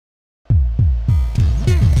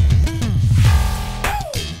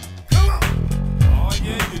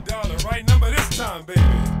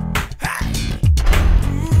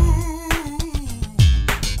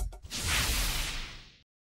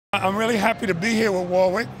I'm really happy to be here with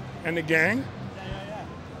Warwick and the gang.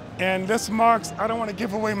 And this marks, I don't want to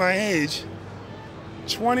give away my age,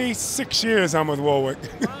 26 years I'm with Warwick.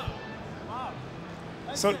 Wow. Wow.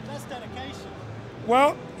 That's dedication.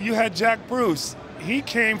 Well, you had Jack Bruce. He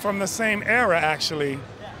came from the same era, actually,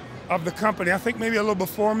 of the company. I think maybe a little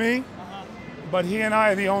before me, but he and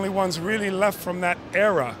I are the only ones really left from that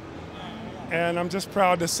era. And I'm just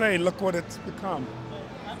proud to say, look what it's become.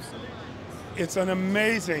 Absolutely. It's an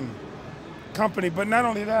amazing company, but not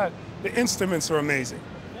only that, the instruments are amazing.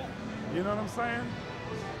 You know what I'm saying?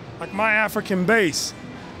 Like my African bass,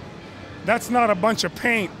 that's not a bunch of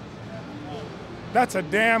paint. That's a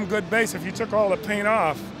damn good bass if you took all the paint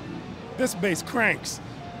off. This bass cranks.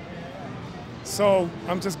 So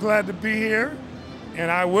I'm just glad to be here,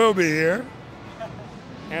 and I will be here.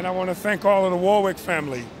 And I want to thank all of the Warwick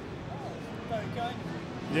family.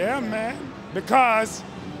 Yeah, man, because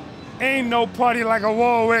ain't no party like a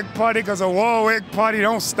Warwick party, because a Warwick party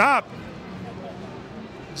don't stop.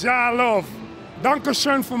 Ja love.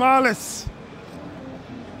 Dankeschön für alles.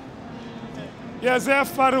 Ja, sehr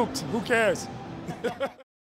verrückt. Who cares?